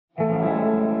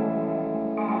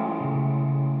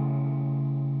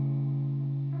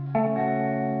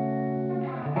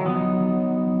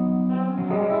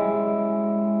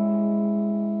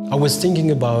I was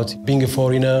thinking about being a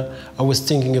foreigner. I was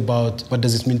thinking about what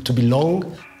does it mean to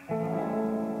belong.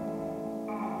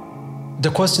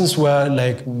 The questions were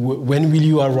like, when will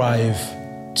you arrive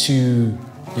to,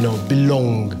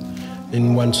 belong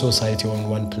in one society or in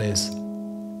one place?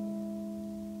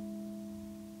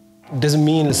 Doesn't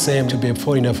mean the same to be a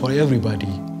foreigner for everybody.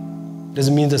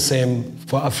 Doesn't mean the same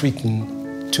for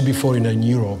African to be foreigner in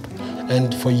Europe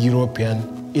and for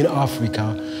European in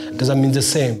Africa. Doesn't mean the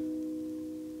same.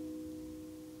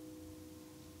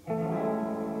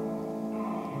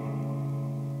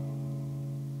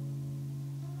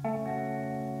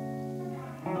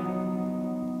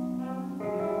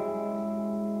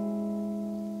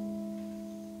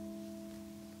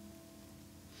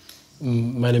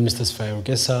 My name is Tesfaye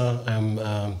Urgessa. I'm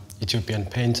an Ethiopian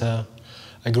painter.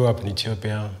 I grew up in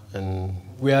Ethiopia, and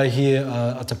we are here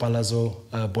at the Palazzo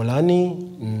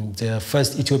Bolani, the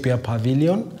first Ethiopia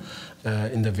pavilion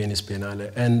in the Venice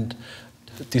Biennale, and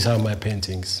these are my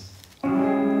paintings.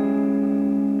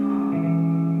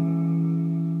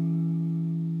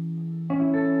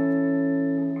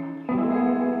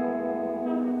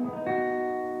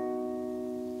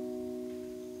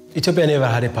 Ethiopia never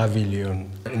had a pavilion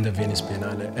in the Venice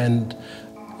Biennale, and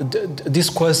this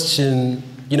question,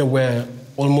 where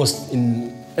almost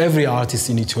in every artist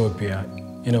in Ethiopia,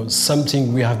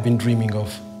 something we have been dreaming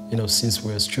of, since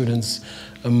we were students.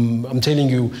 I'm telling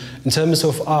you, in terms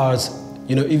of art,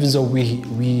 even though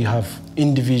we have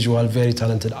individual, very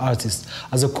talented artists,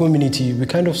 as a community, we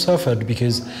kind of suffered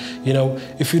because,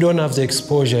 if you don't have the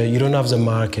exposure, you don't have the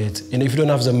market. If you don't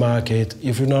have the market,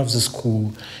 if you don't have the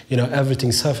school,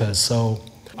 everything suffers. So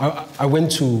I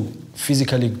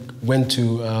physically went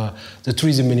to the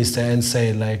tourism minister and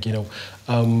said,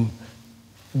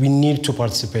 we need to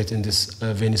participate in this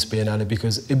Venice Biennale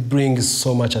because it brings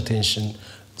so much attention,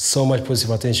 so much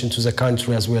positive attention to the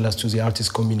country as well as to the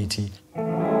artist community.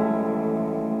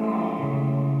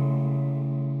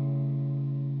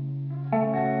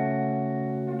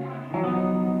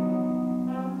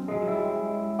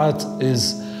 Art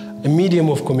is a medium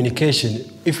of communication.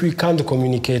 If we can't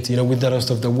communicate, with the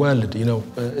rest of the world,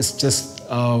 it's just,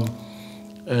 we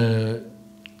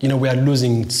are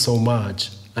losing so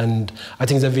much. And I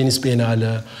think the Venice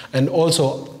Biennale, and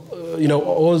also,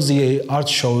 all the art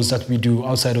shows that we do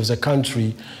outside of the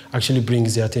country actually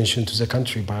brings the attention to the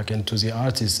country back and to the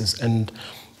artists. And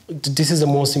this is the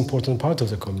most important part of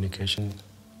the communication.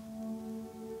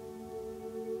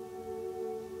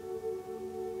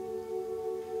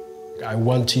 I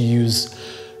want to use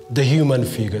the human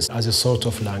figures as a sort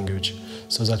of language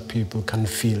so that people can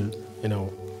feel,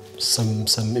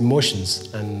 some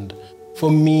emotions. And for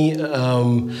me,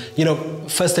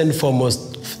 first and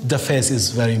foremost, the face is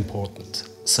very important.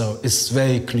 So it's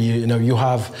very clear, you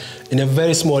have, in a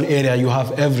very small area, you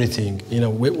have everything.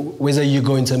 Whether you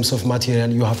go in terms of material,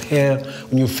 you have hair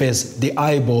on your face, the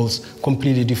eyeballs,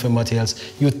 completely different materials,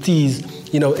 your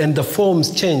teeth, and the forms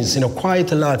change,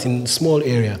 quite a lot in small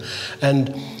area.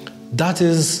 And that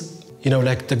is,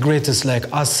 the greatest,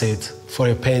 asset for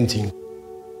a painting.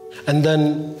 And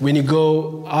then when you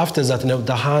go after that,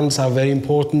 the hands are very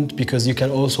important because you can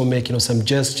also make, some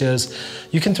gestures.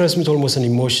 You can transmit almost an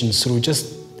emotion through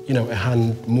just, a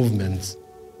hand movement.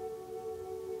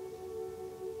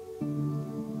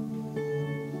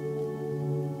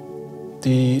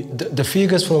 The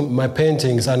figures from my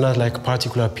paintings are not like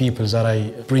particular people that I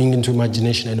bring into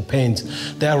imagination and paint.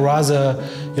 They are rather,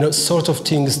 sort of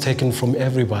things taken from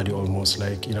everybody almost,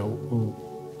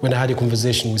 when I had a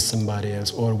conversation with somebody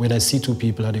else, or when I see two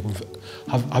people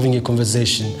having a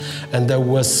conversation, and there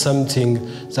was something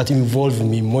that involved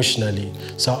me emotionally.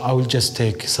 So I will just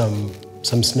take some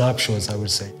snapshots, I would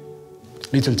say.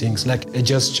 Little things like a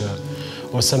gesture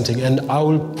or something, and I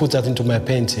will put that into my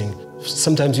painting.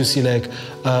 Sometimes you see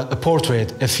a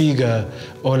portrait, a figure,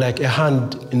 or a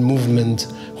hand in movement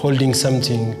holding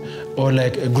something, or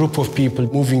a group of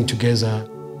people moving together.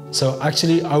 So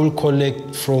actually, I will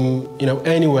collect from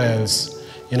anywhere else,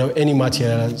 any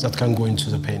material that can go into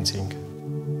the painting.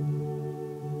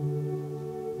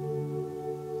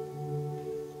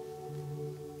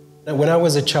 When I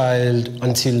was a child,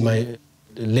 until my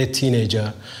late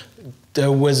teenager,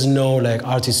 there was no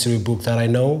artistry book that I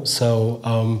know. So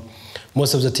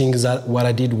most of the things what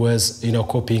I did was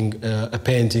copying a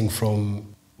painting from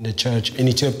the church. In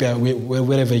Ethiopia,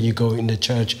 wherever you go in the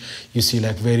church, you see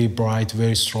very bright,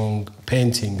 very strong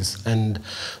paintings. And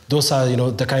those are,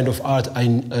 the kind of art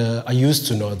I used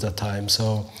to know at that time.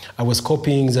 So I was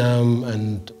copying them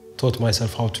and taught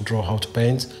myself how to draw, how to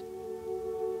paint.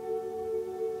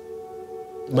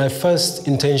 My first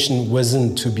intention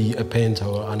wasn't to be a painter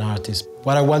or an artist.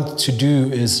 What I wanted to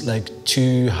do is like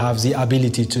to have the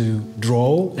ability to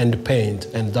draw and paint,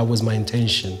 and that was my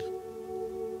intention.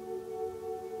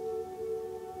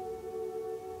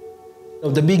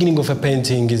 The beginning of a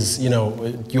painting is,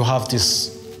 you have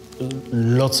this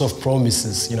lots of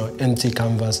promises, empty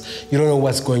canvas. You don't know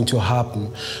what's going to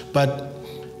happen. But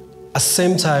at the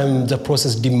same time, the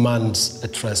process demands a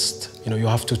trust. You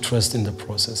have to trust in the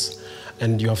process.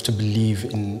 And you have to believe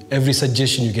in every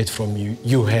suggestion you get from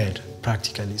your head,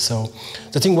 practically. So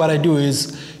the thing what I do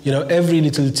is, every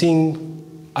little thing,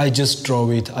 I just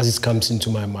draw it as it comes into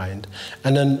my mind.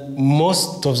 And then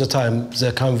most of the time,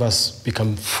 the canvas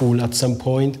becomes full at some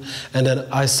point, and then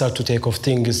I start to take off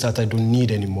things that I don't need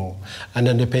anymore. And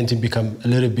then the painting becomes a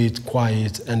little bit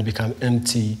quiet and become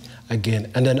empty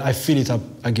again. And then I fill it up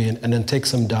again and then take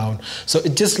some down. So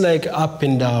it's just like up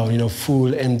and down,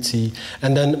 full, empty.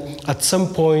 And then at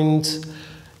some point,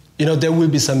 there will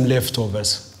be some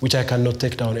leftovers, which I cannot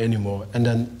take down anymore. And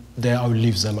then there I will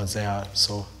leave them as they are.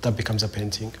 So that becomes a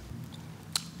painting.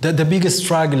 The biggest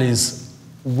struggle is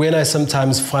when I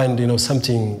sometimes find,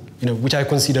 something, which I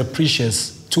consider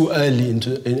precious too early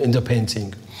in the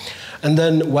painting. And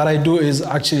then what I do is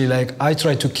actually I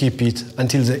try to keep it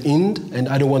until the end, and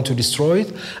I don't want to destroy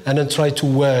it, and then try to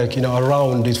work,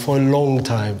 around it for a long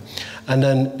time. And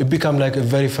then it becomes like a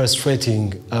very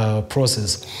frustrating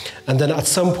process. And then at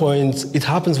some point, it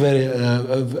happens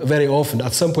very often.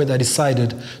 At some point, I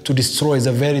decided to destroy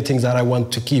the very things that I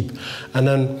want to keep. And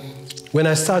then when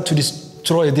I start to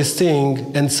destroy this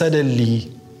thing, and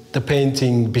suddenly the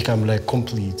painting becomes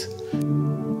complete.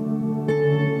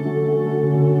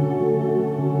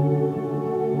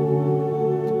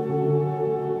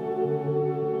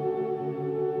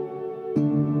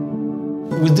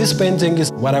 With this painting,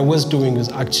 what I was doing is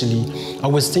actually, I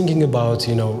was thinking about,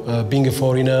 being a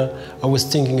foreigner. I was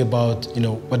thinking about,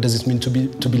 what does it mean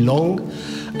to belong?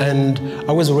 And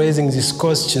I was raising these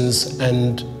questions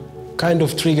and kind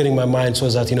of triggering my mind so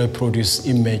that, I produce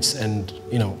images and,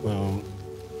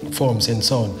 forms and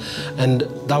so on. And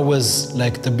that was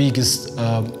the biggest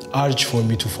urge for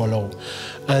me to follow.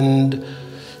 And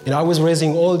I was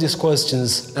raising all these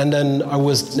questions, and then I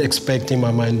was expecting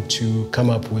my mind to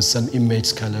come up with some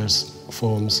image, colors,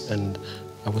 forms, and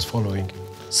I was following.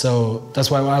 So that's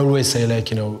why I always say,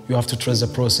 you have to trust the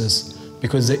process,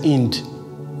 because the end,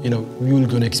 you're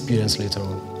going to experience later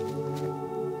on.